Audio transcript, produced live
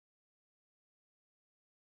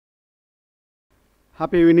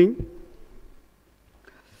Happy evening.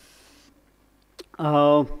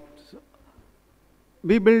 Uh,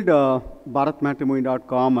 we build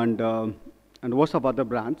bharatmatrimony.com and host of other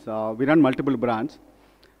brands. We run multiple brands.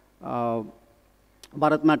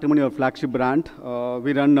 Bharat Matrimony, our flagship brand.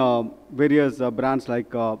 We run various brands like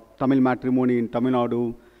Tamil Matrimony in Tamil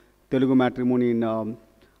Nadu, Telugu Matrimony in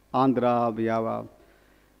Andhra. We have a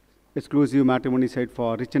exclusive matrimony site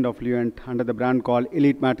for rich and affluent under the brand called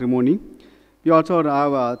Elite Matrimony. We also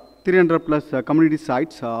have 300 plus community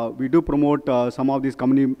sites. We do promote some of these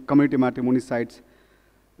community matrimony sites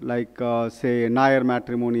like say Nair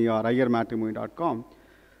Matrimony or IRmatrimony.com.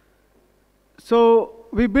 So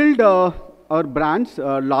we build our brands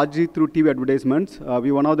largely through TV advertisements.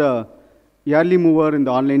 We're one of the early mover in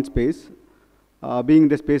the online space, being in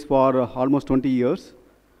the space for almost 20 years.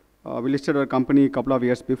 We listed our company a couple of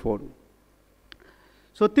years before.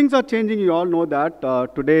 So things are changing. You all know that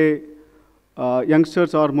today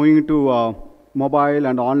youngsters are moving into mobile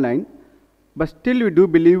and online, but still we do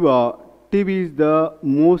believe TV is the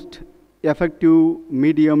most effective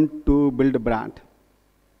medium to build a brand.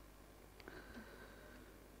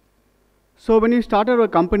 So when we started our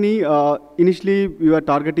company, initially we were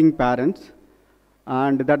targeting parents,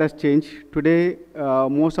 and that has changed. Today,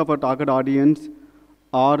 most of our target audience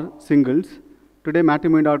are singles. Today,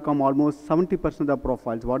 matrimony.com, almost 70% of the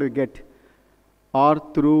profiles, what we get, are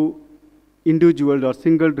through individuals or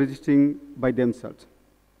single registering by themselves.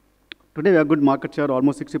 Today, we have good market share,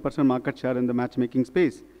 almost 60% market share in the matchmaking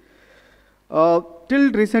space.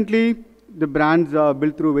 Till recently, the brands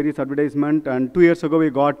built through various advertisement, and 2 years ago, we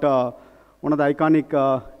got one of the iconic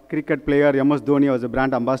cricket player, MS Dhoni, was a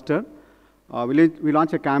brand ambassador. We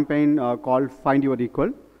launched a campaign called Find Your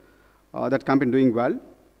Equal. That campaign doing well.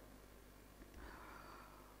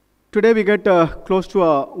 Today we get close to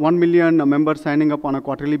 1 million members signing up on a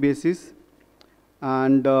quarterly basis.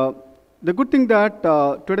 And the good thing that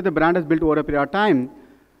today the brand has built over a period of time,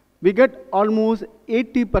 we get almost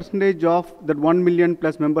 80% of that 1 million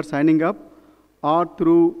plus members signing up are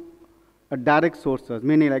through direct sources,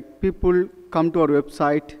 meaning like people come to our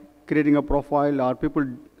website, creating a profile, or people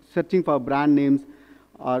searching for brand names,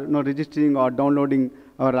 or registering or downloading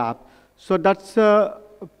our app. So that's the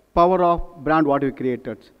power of brand what we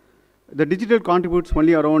created. The digital contributes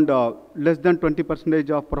only around less than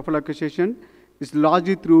 20% of profile acquisition. It's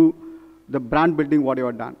largely through the brand building what you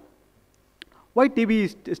have done. Why TV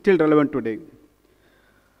is still relevant today?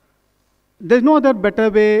 There's no other better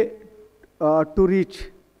way to reach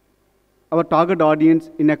our target audience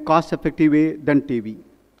in a cost-effective way than TV.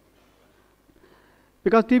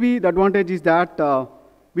 Because TV, the advantage is that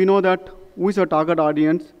we know that who is our target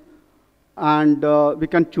audience, and we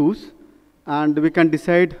can choose, and we can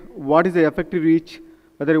decide what is the effective reach,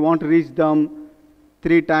 whether we want to reach them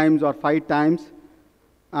 3 times or 5 times,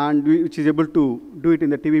 and which is able to do it in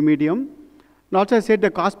the TV medium. And also I said the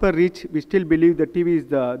cost per reach, we still believe that TV is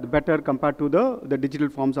the better compared to the digital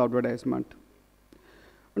forms of advertisement.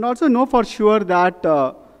 And also know for sure that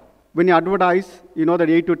when you advertise, you know that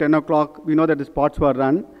 8 to 10 o'clock, we know that the spots were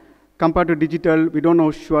run. Compared to digital, we don't know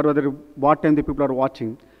sure whether what time the people are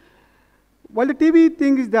watching. While the TV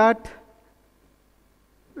thing is that,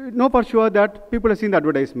 we know for sure that people have seen the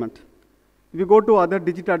advertisement. If you go to other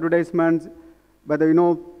digital advertisements, whether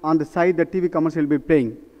on the side the TV commercial will be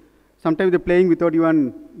playing. Sometimes they're playing without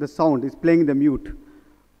even the sound, it's playing in the mute.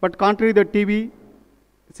 But contrary to the TV,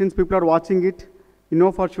 since people are watching it, you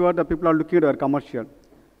know for sure that people are looking at our commercial.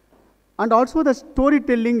 And also the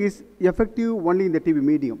storytelling is effective only in the TV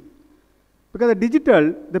medium. Because the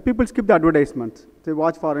digital, the people skip the advertisements. They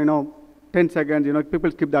watch for 10 seconds,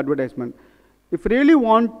 people skip the advertisement. If you really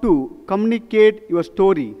want to communicate your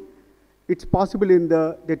story, it's possible in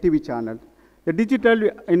the TV channel. The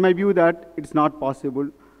digital, in my view, that it's not possible.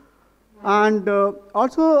 And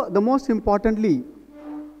also, the most importantly,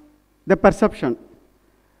 the perception.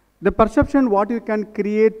 The perception what you can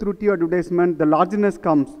create through TV advertisement, the largeness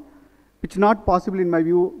comes, which is not possible in my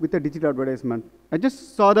view with a digital advertisement. I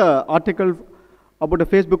just saw the article about the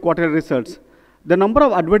Facebook quarterly results. The number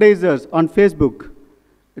of advertisers on Facebook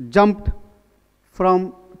jumped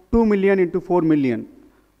from 2 million into 4 million.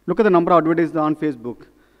 Look at the number of advertisers on Facebook.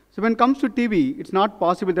 So when it comes to TV, it's not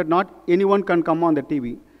possible that not anyone can come on the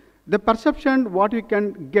TV. The perception what you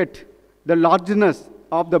can get, the largeness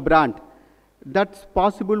of the brand, that's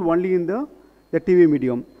possible only in the TV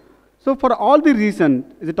medium. So for all the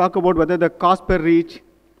reasons, we talk about whether the cost per reach,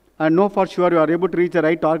 and know for sure you are able to reach the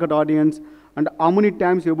right target audience, and how many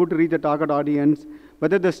times you're able to reach the target audience,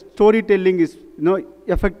 whether the storytelling is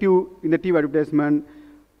effective in the TV advertisement,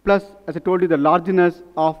 plus, as I told you, the largeness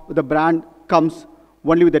of the brand comes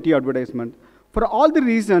only with the TV advertisement. For all the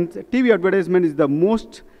reasons, TV advertisement is the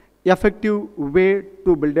most effective way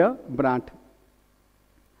to build a brand.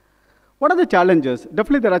 What are the challenges?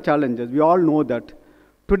 Definitely there are challenges. We all know that.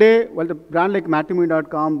 Today, well, the brand like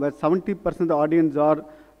matrimony.com, where 70% of the audience are,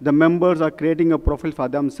 the members are creating a profile for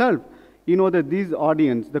themselves, you know that these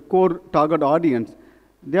audience, the core target audience,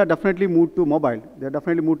 they are definitely moved to mobile. They are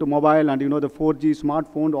definitely moved to mobile, and you know the 4G,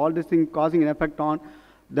 smartphone, all these things causing an effect on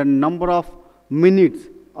the number of minutes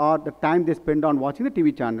or the time they spend on watching the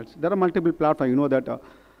TV channels. There are multiple platforms, you know that,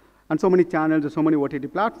 and so many channels, so many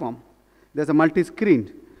OTT platforms. There's a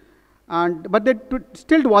multi-screen. But they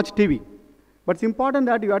still watch TV. But it's important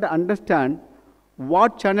that you have to understand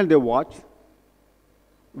what channel they watch,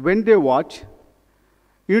 when they watch.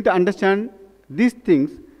 You need to understand these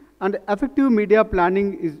things, and effective media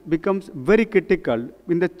planning becomes very critical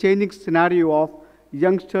in the changing scenario of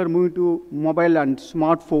youngster moving to mobile and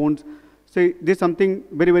smartphones. So this is something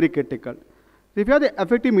very, very critical. So if you have the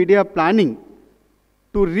effective media planning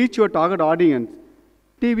to reach your target audience,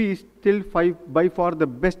 TV is still by far the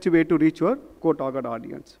best way to reach your core target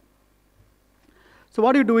audience. So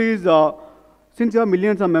what you do is, since you have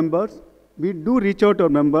millions of members, we do reach out to our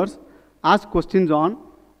members, ask questions on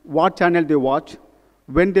what channel they watch,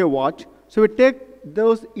 when they watch. So we take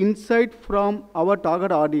those insights from our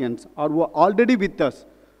target audience or who are already with us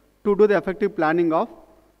to do the effective planning of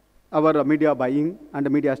our media buying and the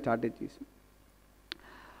media strategies.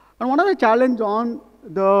 And one of the challenge on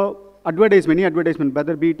the advertisement, any advertisement,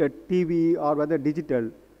 whether be it a TV or whether digital,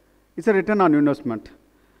 is a return on investment.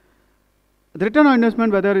 The return on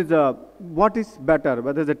investment, whether is what is better,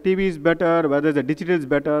 whether the TV is better, whether the digital is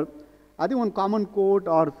better. I think one common quote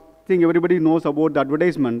or thing everybody knows about the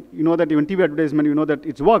advertisement, you know that even TV advertisement, you know that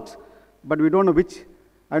it works, but we don't know which.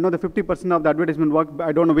 I know the 50% of the advertisement work, but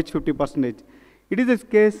I don't know which 50%. It is this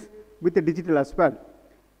case with the digital as well.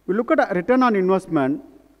 We look at a return on investment,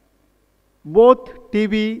 both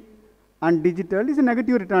TV and digital is a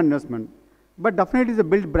negative return on investment, but definitely is a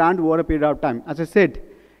build brand over a period of time. As I said,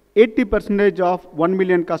 80% of 1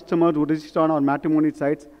 million customers who register on our matrimony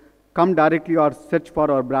sites come directly or search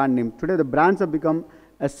for our brand name. Today, the brands have become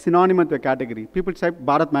a synonym to a category. People type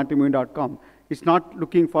bharatmatrimony.com. It's not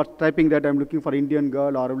looking for typing that I'm looking for Indian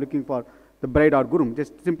girl or I'm looking for the bride or groom.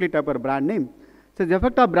 Just simply type our brand name. So the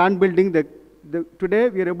effect of brand building, today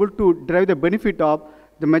we are able to derive the benefit of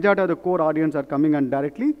the majority of the core audience are coming and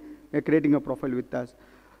directly creating a profile with us.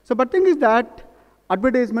 So, but thing is that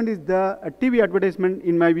advertisement is TV advertisement,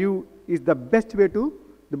 in my view, is the best way to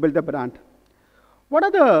build a brand.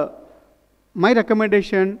 What are my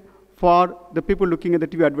recommendation for the people looking at the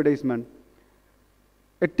TV advertisement?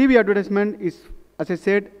 A TV advertisement is, as I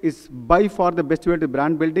said, is by far the best way to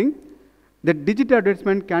brand building. The digital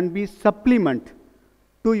advertisement can be supplement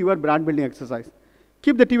to your brand building exercise.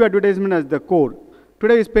 Keep the TV advertisement as the core.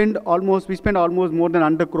 Today we spend almost more than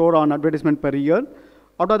 100 crore on advertisement per year.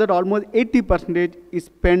 Out of that, almost 80% is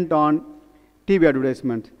spent on TV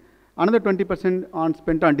advertisement. Another 20%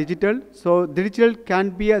 spent on digital. So digital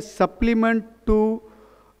can be a supplement to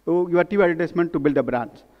your TV advertisement to build a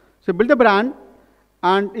brand. So build a brand,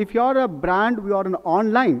 and if you are a brand, we are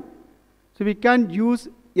online. So we can use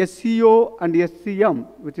SEO and SEM,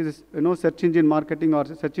 which is search engine marketing or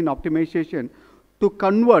search engine optimization, to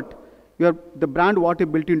convert the brand what you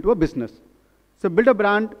built into a business. So build a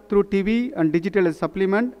brand through TV and digital as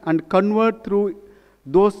supplement, and convert through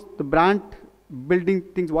the brand building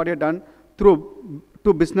things what you have done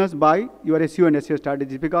to business by your SEO and SEO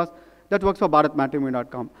strategies, because that works for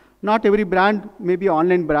bharatmatrimony.com. Not every brand may be an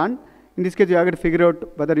online brand. In this case, you have to figure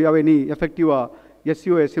out whether you have any effective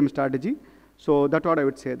SEO, SEM strategy. So that's what I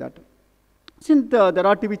would say that. Since there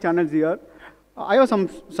are TV channels here, I have some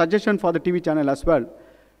suggestion for the TV channel as well.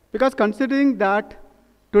 Because considering that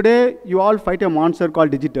today you all fight a monster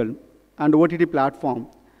called digital and OTT platform.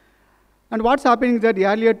 And what's happening is that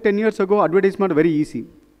earlier 10 years ago, advertisement was very easy.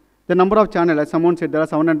 The number of channels, as someone said, there are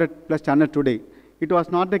 700 plus channels today. It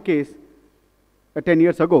was not the case 10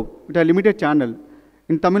 years ago. It was a limited channel.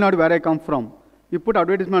 In Tamil Nadu, where I come from, you put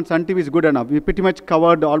advertisement on Sun TV is good enough. We pretty much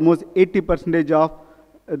covered almost 80% of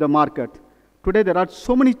the market. Today, there are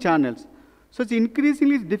so many channels. So it's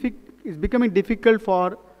increasingly it's becoming difficult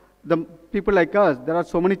for the people like us. There are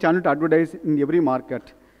so many channels to advertise in every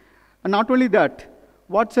market. And not only that,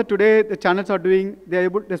 today the channels are doing,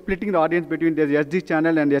 they're splitting the audience between the SD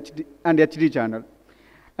channel and HD channel.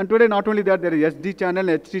 And today, not only that, there is SD channel,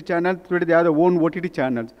 HD channel, today they have their own OTT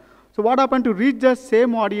channels. So what happened to reach the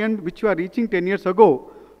same audience which you are reaching 10 years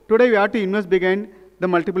ago, today we have to invest behind the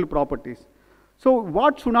multiple properties. So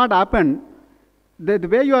what should not happen, the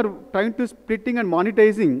way you are trying to splitting and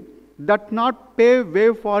monetizing, that not pave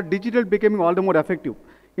way for digital becoming all the more effective.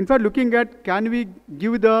 In fact, looking at can we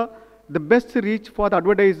give the best reach for the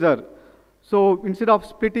advertiser. So instead of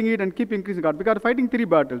splitting it and keep increasing it, because fighting three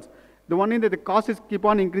battles. The one is that the cost is keep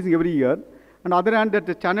on increasing every year. On the other hand, that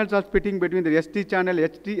the channels are splitting between the SD channel,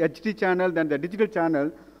 HD channel, then the digital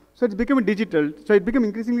channel. So it's becoming digital. So it became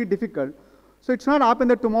increasingly difficult. So it's not happen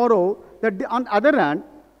that tomorrow, that on the other hand,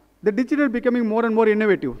 the digital becoming more and more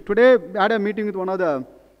innovative. Today, I had a meeting with one of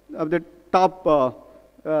the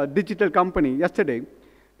top digital company yesterday.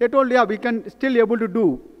 They told, yeah, we can still able to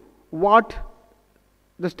do what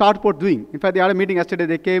the Starsport doing. In fact, they had a meeting yesterday.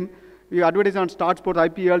 They came, we advertise on Starsport,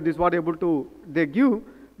 IPL, this is what able to they give.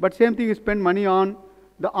 But same thing, you spend money on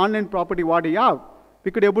the online property, what you have.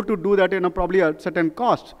 We could able to do that in probably a certain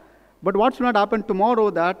cost. But what should not happen tomorrow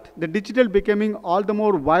that the digital becoming all the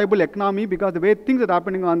more viable economy because the way things are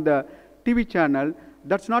happening on the TV channel,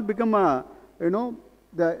 that's not become a,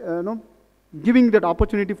 giving that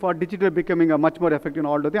opportunity for digital becoming a much more effective in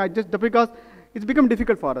all the things. Because it's become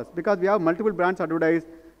difficult for us because we have multiple brands advertised,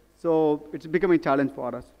 so it's becoming a challenge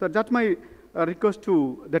for us. So that's my request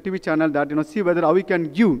to the TV channel that, see whether how we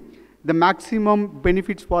can give the maximum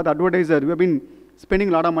benefits for the advertiser. We have been spending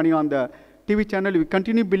a lot of money on the TV channel. We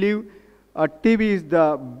continue to believe TV is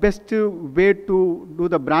the best way to do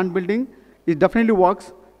the brand building. It definitely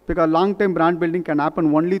works because long-term brand building can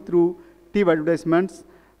happen only through TV advertisements.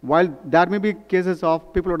 While there may be cases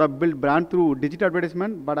of people who have built brand through digital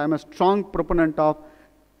advertisement, but I'm a strong proponent of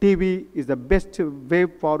TV is the best way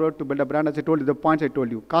forward to build a brand. As I told you, the points I told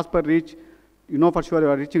you, cost per reach, for sure you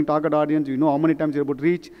are reaching target audience, how many times you're able to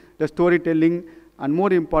reach, the storytelling, and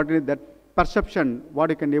more importantly, that perception, what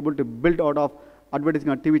you can be able to build out of advertising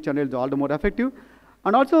on TV channels is all the more effective.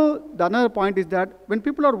 And also, the another point is that when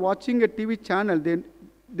people are watching a TV channel,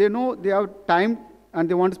 they know they have time and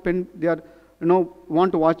they want to spend their,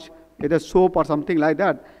 want to watch either soap or something like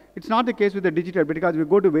that. It's not the case with the digital because we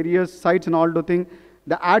go to various sites and all the thing,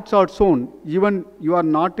 the ads are shown, even you are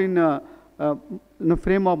not in a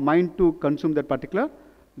frame of mind to consume that particular,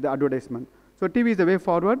 the advertisement. So TV is the way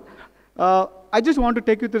forward. I just want to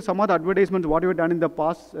take you through some of the advertisements, what we have done in the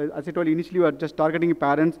past. As I told you, initially we were just targeting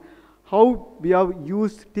parents, how we have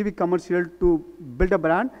used TV commercial to build a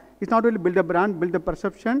brand. It's not only build a brand, build the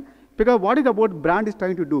perception, because what is about brand is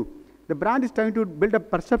trying to do? The brand is trying to build a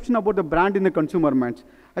perception about the brand in the consumer minds.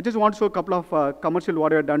 I just want to show a couple of commercial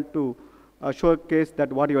what you have done to showcase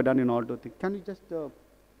that what you have done in all those things. Can you just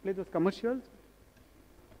play those commercials?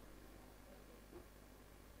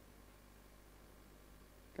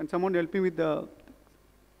 Can someone help me with the...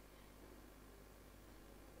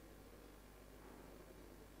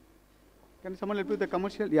 Can someone help me with the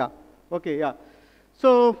commercial? Yeah. Okay, yeah.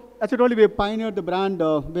 So, as I told you, we pioneered the brand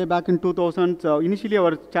way back in 2000. Initially,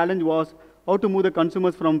 our challenge was how to move the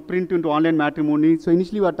consumers from print into online matrimony. So,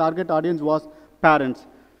 initially, our target audience was parents.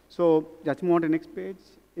 So, just move on to the next page.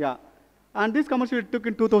 Yeah. And this commercial we took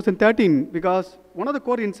in 2013 because one of the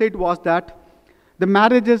core insight was that the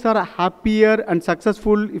marriages are happier and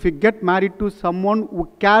successful if you get married to someone who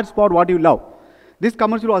cares about what you love. This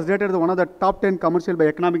commercial was rated as one of the top 10 commercial by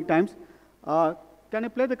Economic Times. Can I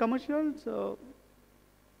play the commercials?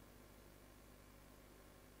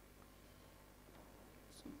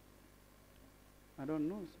 I don't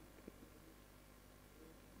know.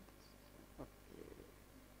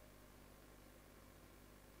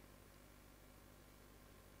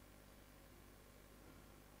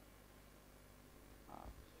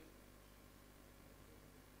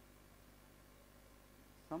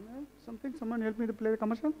 Someone help me to play the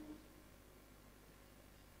commercial?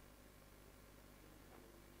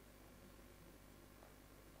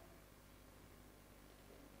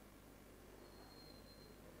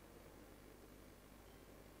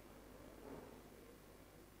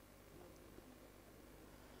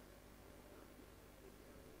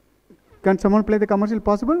 Can someone play the commercial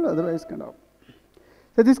possible? Otherwise, kind of.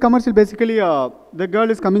 So this commercial basically, the girl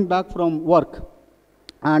is coming back from work.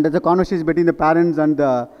 And the conversation is between the parents and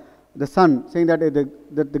the son, saying that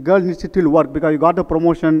the girl needs to still work because you got the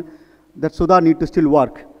promotion, that Sudha needs to still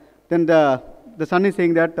work. Then the son is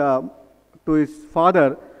saying that to his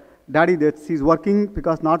father, daddy, that she's working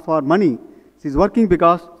because not for money. She's working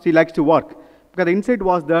because she likes to work. Because the insight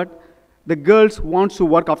was that the girls wants to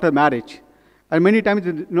work after marriage. And many times,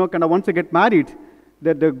 kind of once they get married,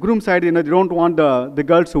 that the groom side, they don't want the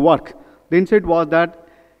girls to work. The insight was that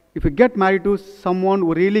if you get married to someone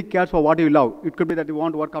who really cares for what you love, it could be that you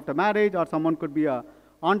want to work after marriage, or someone could be an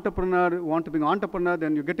entrepreneur, want to be an entrepreneur,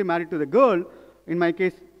 then you get married to the girl. In my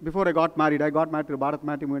case, before I got married to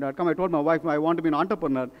BharatMatrimony.com. I told my wife I want to be an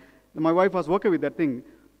entrepreneur. My wife was okay with that thing.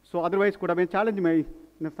 So otherwise, could have been challenging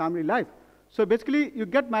in a family life. So basically, you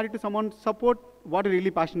get married to someone, support what you're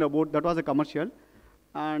really passionate about. That was a commercial.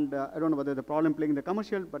 And I don't know whether the problem playing the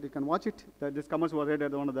commercial, but you can watch it. This commercial was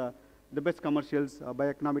rated as one of the best commercials by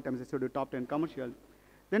Economic Times. They said the top 10 commercial.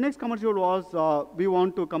 The next commercial was, we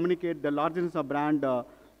want to communicate the largest of brand,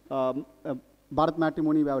 Bharat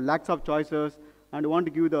Matrimony. We have lakhs of choices, and we want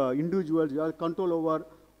to give the individuals control over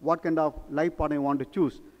what kind of life partner you want to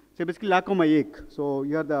choose. So basically, lakho mein ek. So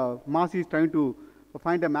here the Masi is trying to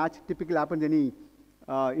find a match. Typically happens any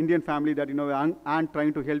Indian family that, aunt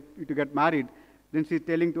trying to help you to get married. Then she's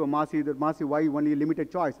telling to a Masi that, Masi, why only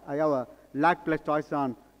limited choice? I have a lakh plus choice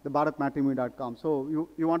on the bharatmatrimony.com. So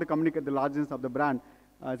you want to communicate the largest of the brand.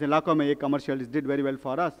 The lakho mein ek commercial did very well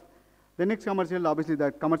for us. The next commercial, obviously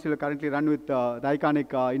the commercial currently run with the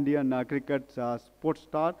iconic Indian cricket sports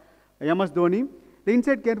star, MS Dhoni. The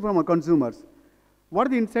insight came from our consumers.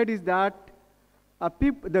 What the insight is that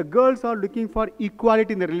the girls are looking for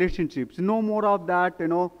equality in the relationships. No more of that,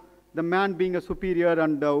 the man being a superior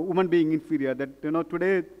and the woman being inferior. That,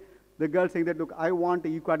 today the girl saying that, look, I want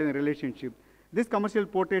equality in a relationship. This commercial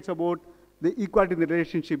portrays about the equality in the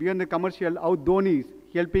relationship. Even the commercial, how Dhoni is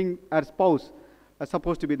helping her spouse,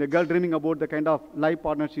 supposed to be the girl dreaming about the kind of life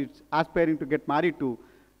partnerships, aspiring to get married to.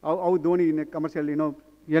 How Dhoni in a commercial,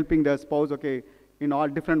 helping the spouse, okay, in all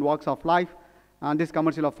different walks of life. And this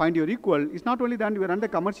commercial of Find Your Equal, it's not only that we run the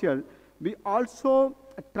commercial, we also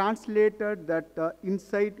translated that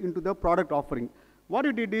insight into the product offering. What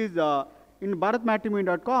we did is, in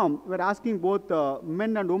bharatmatrimony.com, we're asking both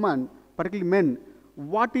men and women, particularly men,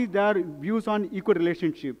 what is their views on equal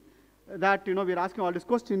relationship. That, we're asking all these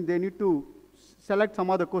questions, they need to select some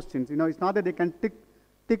other questions. It's not that they can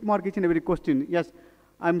tick mark each and every question. Yes,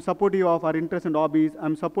 I'm supportive of our interests and hobbies,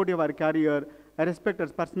 I'm supportive of our career, I respect our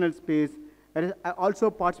personal space, I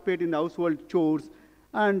also participate in the household chores.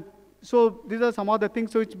 And so these are some other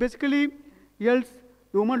things. So it's basically helps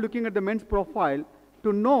the woman looking at the men's profile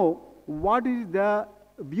to know what is the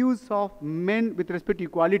views of men with respect to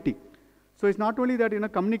equality. So it's not only that,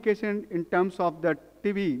 communication in terms of the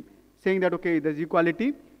TV saying that, okay, there's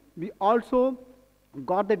equality. We also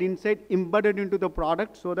got that insight embedded into the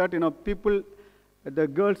product so that, people, the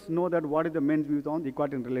girls know that what is the men's views on the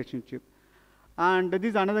equality in relationship. And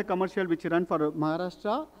this is another commercial which ran for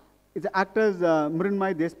Maharashtra. It's actors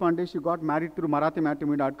Mrunmayee Deshpande. She got married through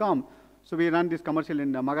MarathiMatrimony.com. So we ran this commercial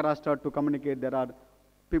in Maharashtra to communicate there are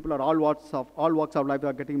people of all walks of life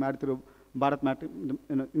are getting married through Bharat Matrimony,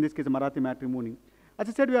 in this case Marathi Matrimony. As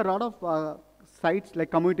I said, we have a lot of sites like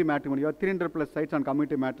community matrimony. We have 300 plus sites on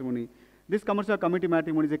community matrimony. This commercial community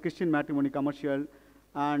matrimony is a Christian matrimony commercial.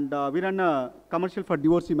 And we run a commercial for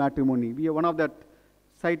divorcee matrimony. We have one of that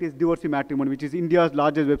site is Divorcee Matrimony, which is India's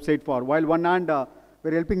largest website for. While one hand,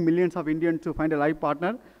 we're helping millions of Indians to find a life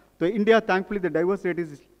partner. So India, thankfully, the divorce rate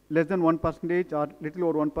is less than 1% or little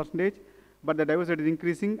over 1%, but the divorce rate is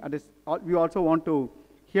increasing. And we also want to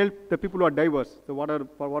help the people who are diverse, so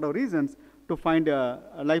for whatever reasons, to find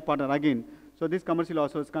a life partner again. So this commercial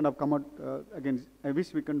also is kind of come out, again, I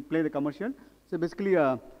wish we can play the commercial. So basically,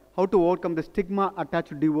 how to overcome the stigma attached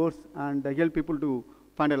to divorce and help people to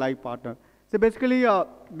find a life partner. So basically,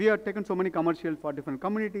 we have taken so many commercials for different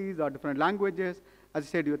communities or different languages. As I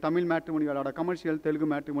said, your Tamil matrimony, a lot of commercial, Telugu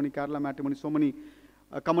matrimony, Kerala matrimony, so many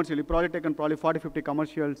commercials. We've probably taken 40, 50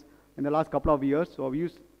 commercials in the last couple of years. So we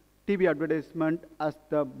use TV advertisement as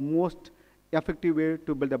the most effective way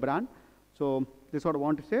to build a brand. So this is what I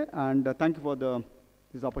want to say, and thank you for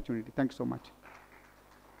this opportunity. Thank you so much.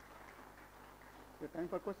 Time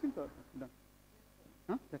for questions or done?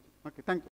 Huh? Okay, thank you.